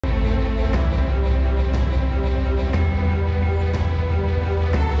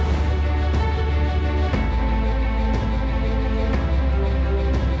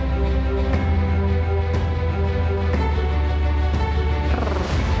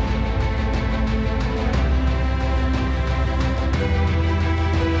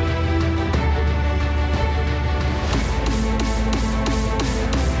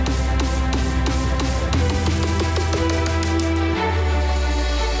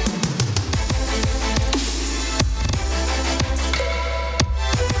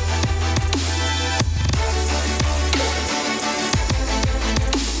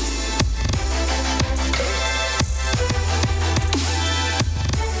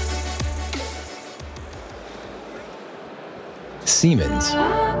Siemens.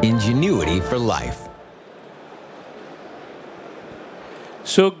 Ingenuity for life.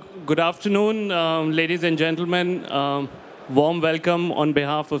 So, good afternoon, ladies and gentlemen. Warm welcome on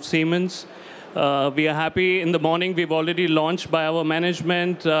behalf of Siemens. We are happy in the morning. We've already launched by our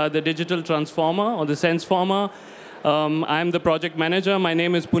management the digital transformer or the Sensformer. I'm the project manager. My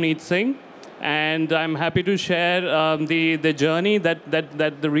name is Puneet Singh. And I'm happy to share the journey, that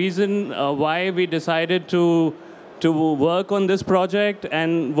the reason why we decided to work on this project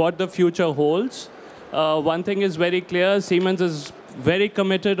and what the future holds. One thing is very clear: Siemens is very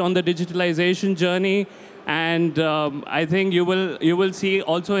committed on the digitalization journey, and I think you will see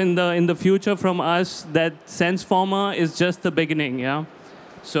also in the future from us that Sensformer is just the beginning. Yeah,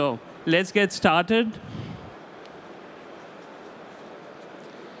 so let's get started.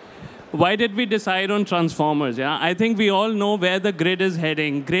 Why did we decide on transformers? Yeah, I think we all know where the grid is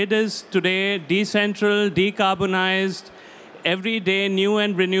heading. Grid is today decentral, decarbonized. Every day, new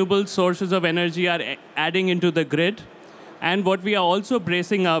and renewable sources of energy are adding into the grid. And what we are also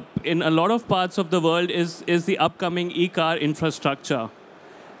bracing up in a lot of parts of the world is the upcoming e-car infrastructure.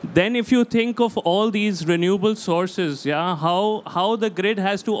 Then if you think of all these renewable sources, yeah, how the grid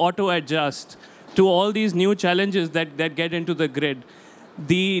has to auto-adjust to all these new challenges that get into the grid.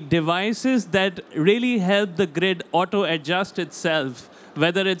 The devices that really help the grid auto-adjust itself,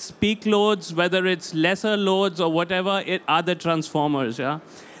 whether it's peak loads, whether it's lesser loads, or whatever, are the transformers. Yeah?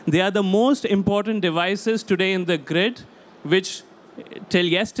 They are the most important devices today in the grid, which till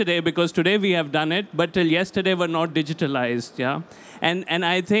yesterday, because today we have done it, but till yesterday were not digitalized. Yeah? And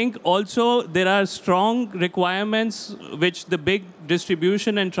I think also there are strong requirements which the big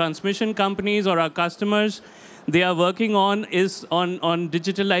distribution and transmission companies or our customers, they are working on is on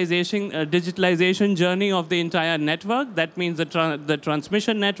digitalization journey of the entire network. That means the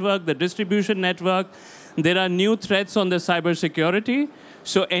transmission network, the distribution network. There are new threats on the cybersecurity.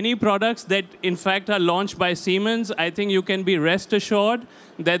 So any products that, in fact, are launched by Siemens, I think you can be rest assured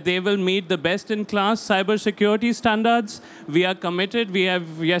that they will meet the best-in-class cybersecurity standards. We are committed.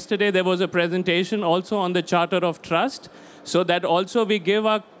 Yesterday, there was a presentation also on the Charter of Trust, so that also we give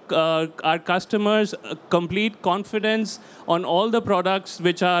our customers complete confidence on all the products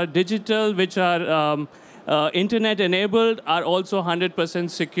which are digital, which are internet-enabled, are also 100%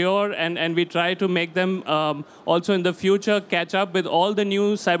 secure, and we try to make them also in the future catch up with all the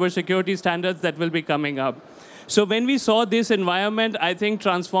new cybersecurity standards that will be coming up. So when we saw this environment, I think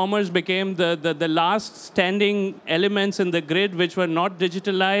transformers became the last standing elements in the grid which were not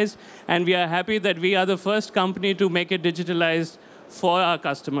digitalized, and we are happy that we are the first company to make it digitalized for our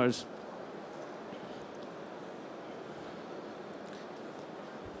customers.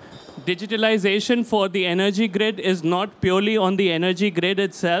 Digitalization for the energy grid is not purely on the energy grid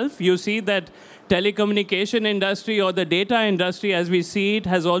itself. You see that telecommunication industry or the data industry, as we see it,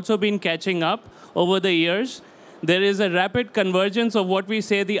 has also been catching up over the years. There is a rapid convergence of what we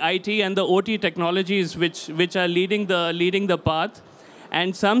say the IT and the OT technologies which are leading the path.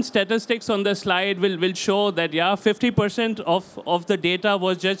 And some statistics on the slide will show that, yeah, 50% of the data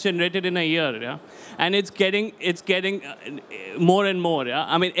was just generated in a year, yeah? And it's getting more and more, yeah?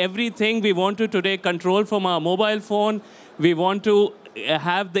 I mean, everything we want to today control from our mobile phone. We want to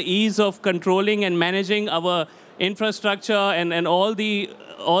have the ease of controlling and managing our infrastructure and all the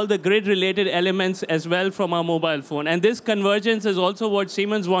grid-related elements as well from our mobile phone. And this convergence is also what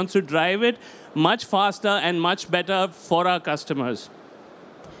Siemens wants to drive it much faster and much better for our customers.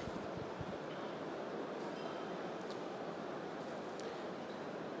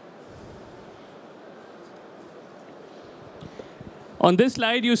 On this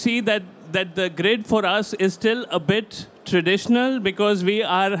slide, you see that the grid for us is still a bit traditional because we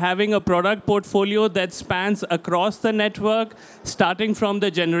are having a product portfolio that spans across the network, starting from the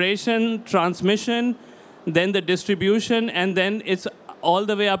generation, transmission, then the distribution, and then it's all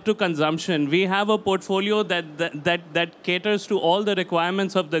the way up to consumption. We have a portfolio that caters to all the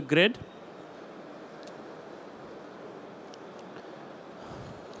requirements of the grid.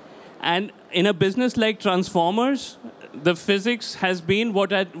 And in a business like transformers, the physics has been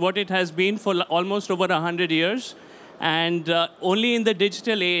what it has been for almost over 100 years. And only in the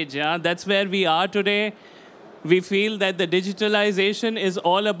digital age, yeah, that's where we are today. We feel that the digitalization is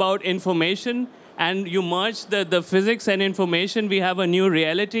all about information. And you merge the physics and information, we have a new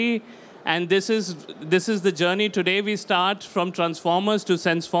reality. And this is the journey today. We start from transformers to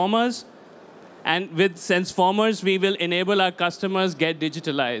Sensformers. And with Sensformers, we will enable our customers get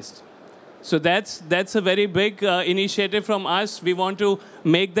digitalized. So that's a very big initiative from us. We want to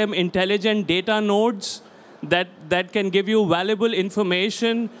make them intelligent data nodes that can give you valuable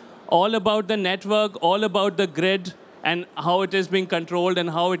information all about the network, all about the grid, and how it is being controlled and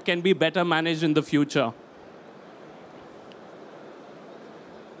how it can be better managed in the future.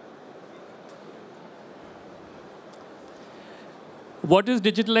 What is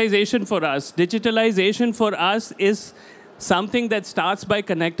digitalization for us? Digitalization for us is something that starts by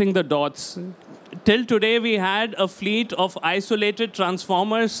connecting the dots. Till today, we had a fleet of isolated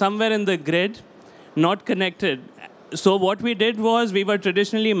transformers somewhere in the grid, not connected. So what we did was we were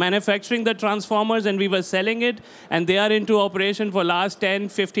traditionally manufacturing the transformers and we were selling it, and they are into operation for last 10,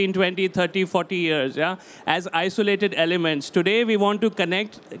 15, 20, 30, 40 years, yeah, as isolated elements. Today, we want to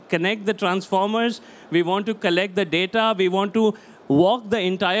connect the transformers. We want to collect the data. We want to walk the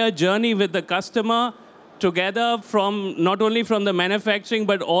entire journey with the customer together, from not only from the manufacturing,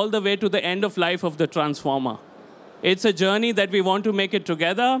 but all the way to the end of life of the transformer. It's a journey that we want to make it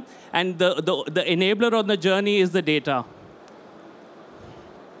together, and the enabler on the journey is the data.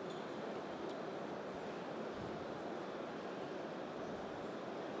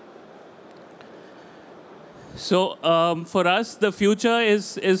 So for us, the future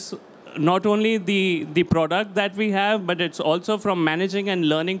is not only the product that we have, but it's also from managing and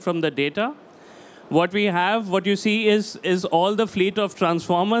learning from the data. What we have, what you see is all the fleet of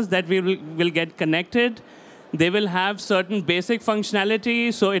transformers that we will get connected. They will have certain basic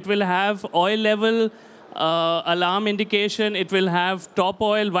functionality. So it will have oil level alarm indication. It will have top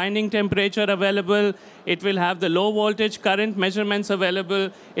oil winding temperature available. It will have the low voltage current measurements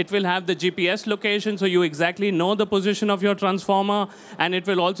available. It will have the GPS location, so you exactly know the position of your transformer. And it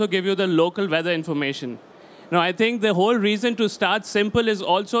will also give you the local weather information. Now, I think the whole reason to start simple is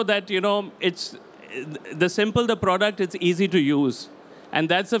also that, it's the simple the product, it's easy to use. And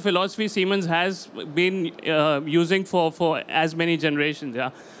that's the philosophy Siemens has been using for as many generations.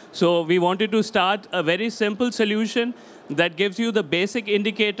 Yeah. So we wanted to start a very simple solution that gives you the basic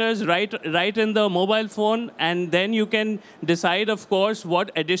indicators right in the mobile phone. And then you can decide, of course,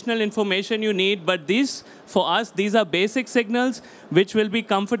 what additional information you need. But these, for us, these are basic signals which will be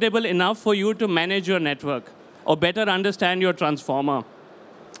comfortable enough for you to manage your network or better understand your transformer.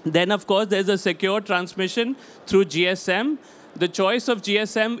 Then, of course, there's a secure transmission through GSM. The choice of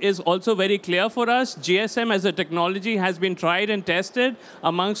GSM is also very clear for us. GSM as a technology has been tried and tested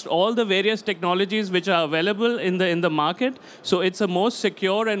amongst all the various technologies which are available in the market. So it's a most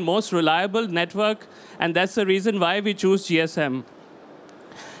secure and most reliable network, and that's the reason why we choose GSM.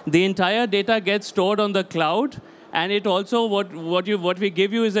 The entire data gets stored on the cloud, and it also what we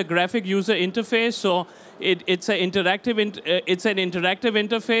give you is a graphic user interface. So it's an interactive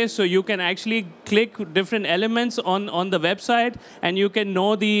interface, so you can actually click different elements on the website, and you can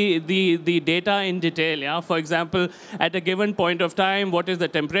know the data in detail. Yeah, for example, at a given point of time, what is the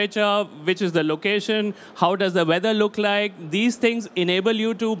temperature, which is the location, how does the weather look like? These things enable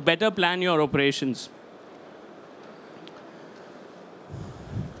you to better plan your operations.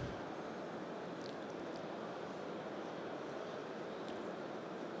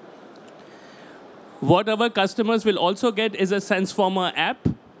 What our customers will also get is a Sensformer app.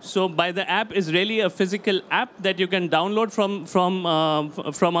 So by the app is really a physical app that you can download from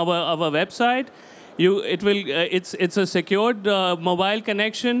our website. It's a secured mobile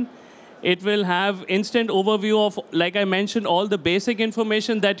connection. It will have instant overview of, like I mentioned, all the basic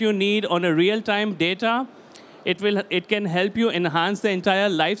information that you need on a real-time data. It can help you enhance the entire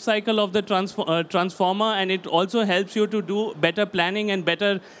life cycle of the transformer, and it also helps you to do better planning and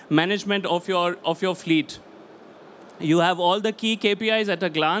better management of your fleet. You have all the key KPIs at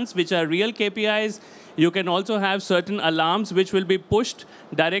a glance, which are real KPIs. You can also have certain alarms which will be pushed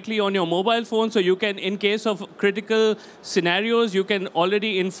directly on your mobile phone, so you can, in case of critical scenarios, you can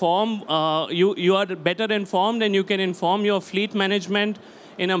already inform. You are better informed, and you can inform your fleet management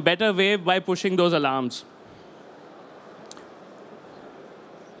in a better way by pushing those alarms.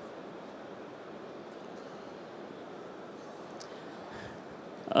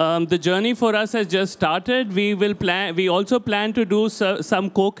 The journey for us has just started. We also plan to do some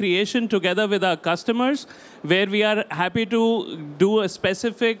co-creation together with our customers, where we are happy to do a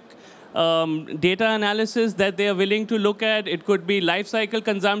specific data analysis that they are willing to look at. It could be life cycle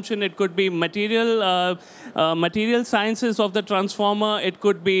consumption. It could be material sciences of the transformer. It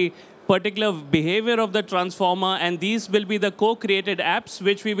could be particular behavior of the transformer, and these will be the co-created apps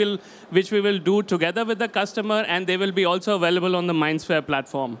which we will do together with the customer, and they will be also available on the MindSphere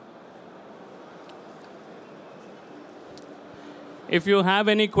platform. If you have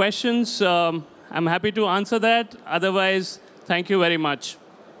any questions, I'm happy to answer that. Otherwise, thank you very much.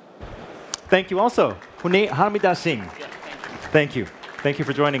 Thank you also, Puneet Harmita Singh. Yeah, thank you. Thank you. Thank you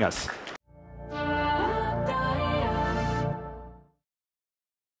for joining us.